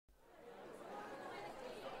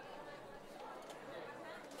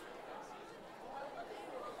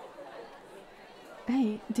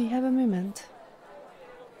Hey, do you have a moment?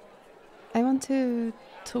 I want to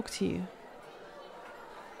talk to you.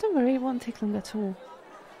 Don't worry, it won't take long at all.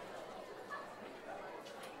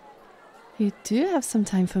 You do have some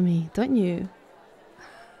time for me, don't you?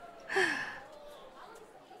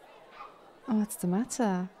 Oh, what's the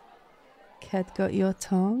matter? Cat got your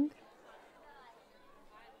tongue?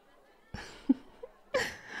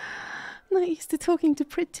 Not used to talking to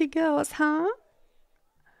pretty girls, huh?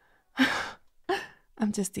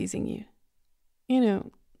 I'm just teasing you. You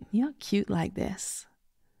know, you're cute like this.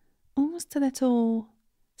 Almost a little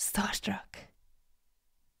starstruck.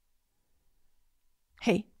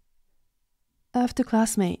 Hey, after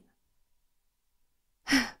classmate.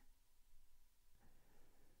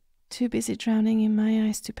 Too busy drowning in my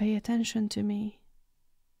eyes to pay attention to me,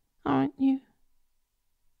 aren't you?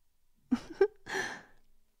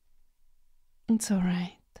 It's all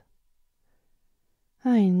right.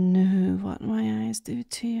 I know what my eyes do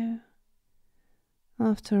to you.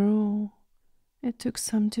 After all, it took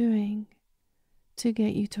some doing to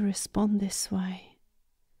get you to respond this way.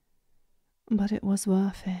 But it was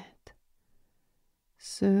worth it.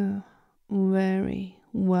 So very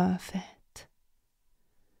worth it.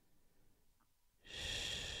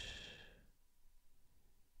 Shh.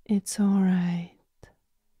 It's all right.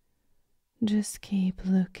 Just keep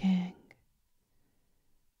looking.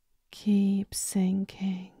 Keep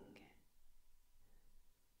sinking.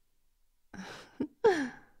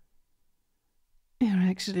 You're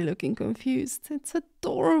actually looking confused. It's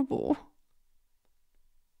adorable.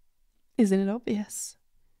 Isn't it obvious?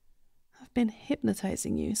 I've been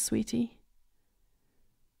hypnotizing you, sweetie.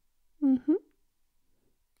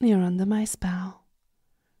 You're under my spell,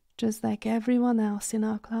 just like everyone else in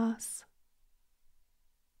our class.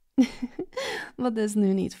 But there's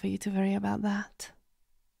no need for you to worry about that.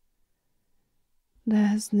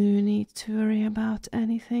 There's no need to worry about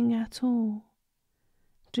anything at all.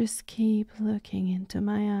 Just keep looking into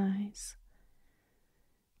my eyes.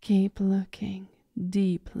 Keep looking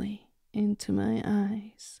deeply into my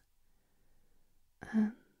eyes.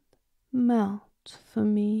 And melt for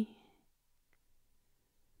me.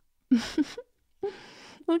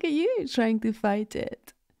 Look at you trying to fight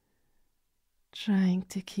it. Trying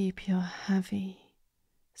to keep your heavy,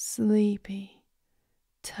 sleepy,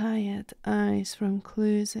 tired eyes from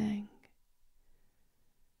closing.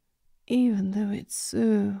 Even though it's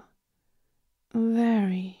so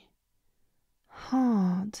very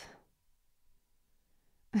hard.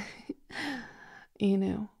 You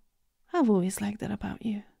know, I've always liked that about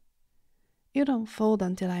you. You don't fold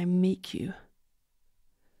until I make you.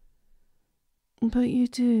 But you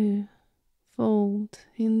do fold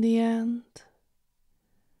in the end.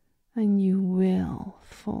 And you will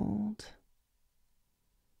fold.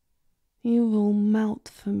 You will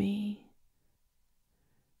melt for me.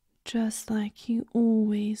 Just like you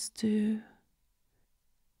always do.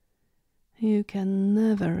 You can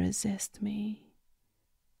never resist me.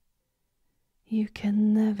 You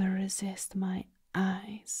can never resist my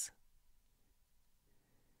eyes.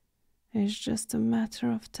 It's just a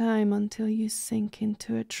matter of time until you sink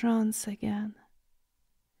into a trance again.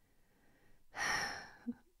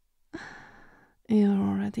 You're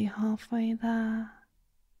already halfway there.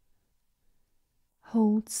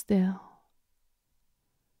 Hold still.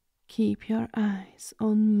 Keep your eyes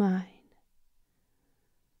on mine.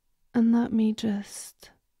 And let me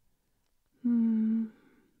just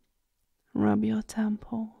rub your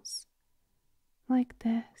temples like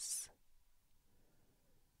this.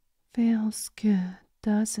 Feels good,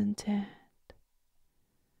 doesn't it?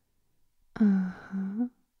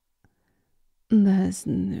 There's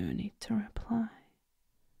no need to reply.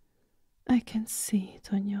 I can see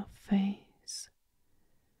it on your face.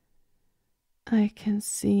 I can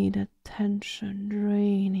see the tension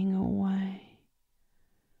draining away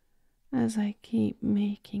as I keep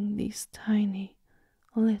making these tiny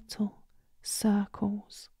little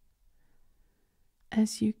circles,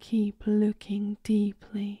 as you keep looking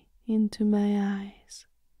deeply into my eyes.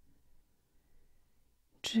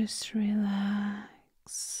 Just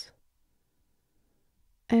relax.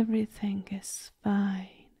 Everything is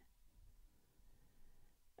fine.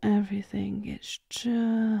 Everything is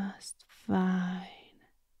just fine.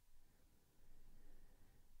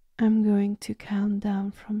 I'm going to count down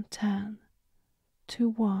from 10 to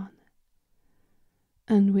 1.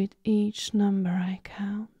 And with each number I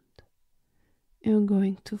count, you're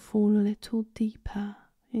going to fall a little deeper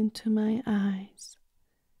into my eyes.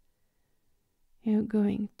 You're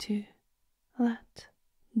going to let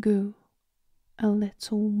go a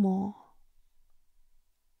little more.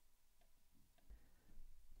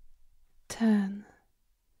 10.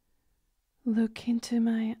 Look into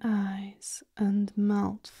my eyes and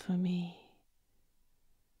melt for me.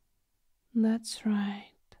 That's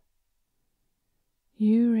right.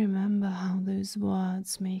 You remember how those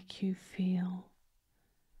words make you feel.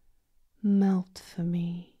 Melt for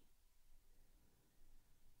me.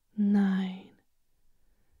 9.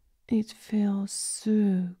 It feels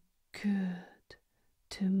so good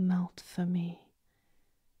to melt for me,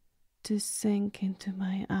 to sink into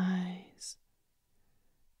my eyes,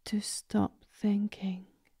 to stop thinking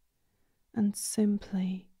and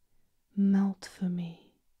simply melt for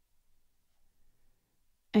me.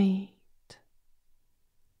 8.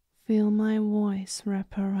 Feel my voice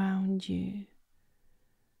wrap around you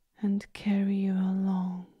and carry you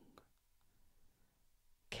along,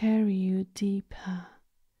 carry you deeper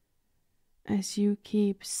as you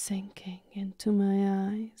keep sinking into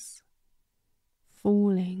my eyes,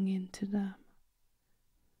 falling into them.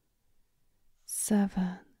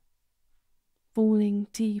 7. Falling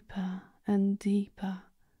deeper and deeper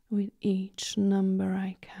with each number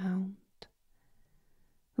I count,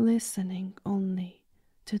 listening only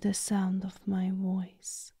to the sound of my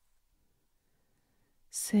voice.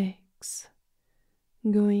 6.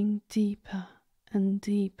 Going deeper and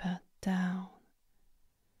deeper down,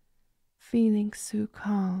 feeling so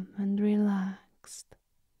calm and relaxed,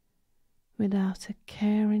 without a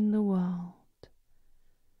care in the world.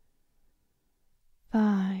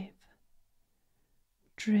 5.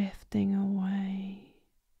 Drifting away,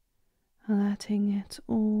 letting it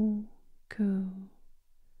all go.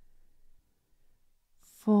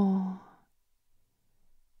 4.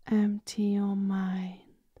 Empty your mind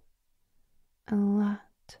and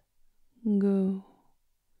let go.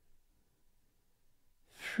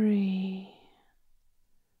 3.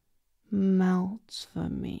 Melt for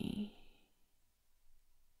me.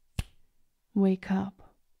 Wake up.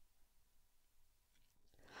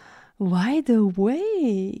 Wide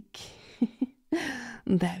awake.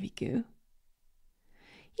 There we go.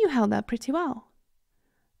 You held up pretty well.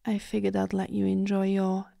 I figured I'd let you enjoy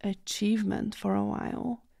your achievement for a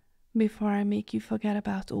while before I make you forget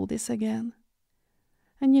about all this again.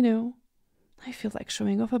 And you know, I feel like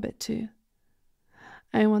showing off a bit too.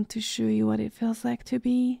 I want to show you what it feels like to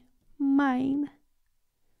be mine.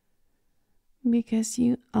 Because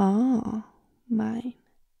you are mine.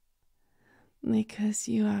 Because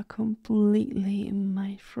you are completely in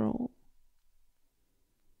my thrall.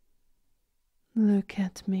 Look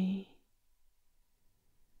at me.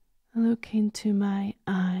 Look into my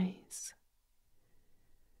eyes.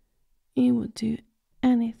 You would do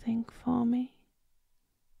anything for me,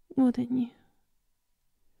 wouldn't you?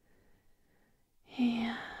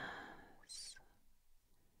 Yes.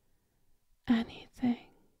 Anything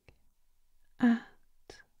at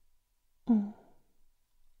all.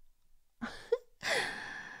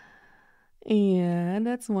 Yeah,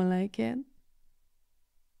 that's more like it.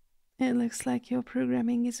 It looks like your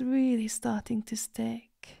programming is really starting to stick.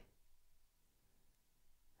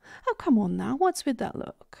 Oh, come on now, what's with that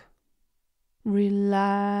look?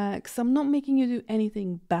 Relax, I'm not making you do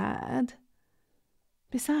anything bad.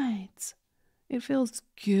 Besides, it feels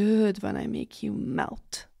good when I make you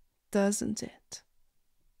melt, doesn't it?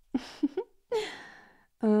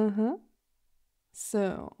 Uh-huh.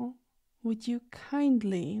 So, would you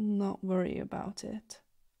kindly not worry about it?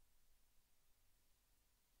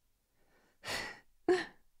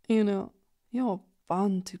 You know, you're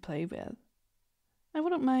fun to play with. I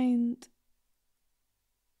wouldn't mind.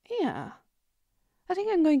 Yeah, I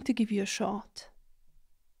think I'm going to give you a shot.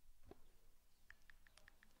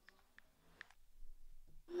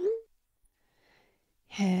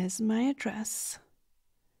 Here's my address.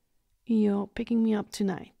 You're picking me up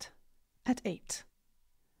tonight at 8.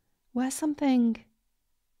 Wear something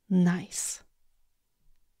nice.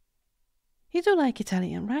 You do like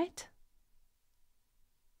Italian, right?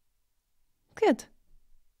 Good.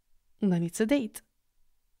 Then it's a date.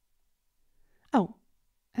 Oh,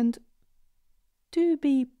 and do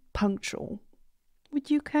be punctual.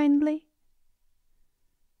 Would you kindly?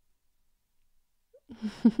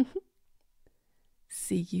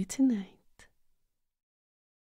 See you tonight.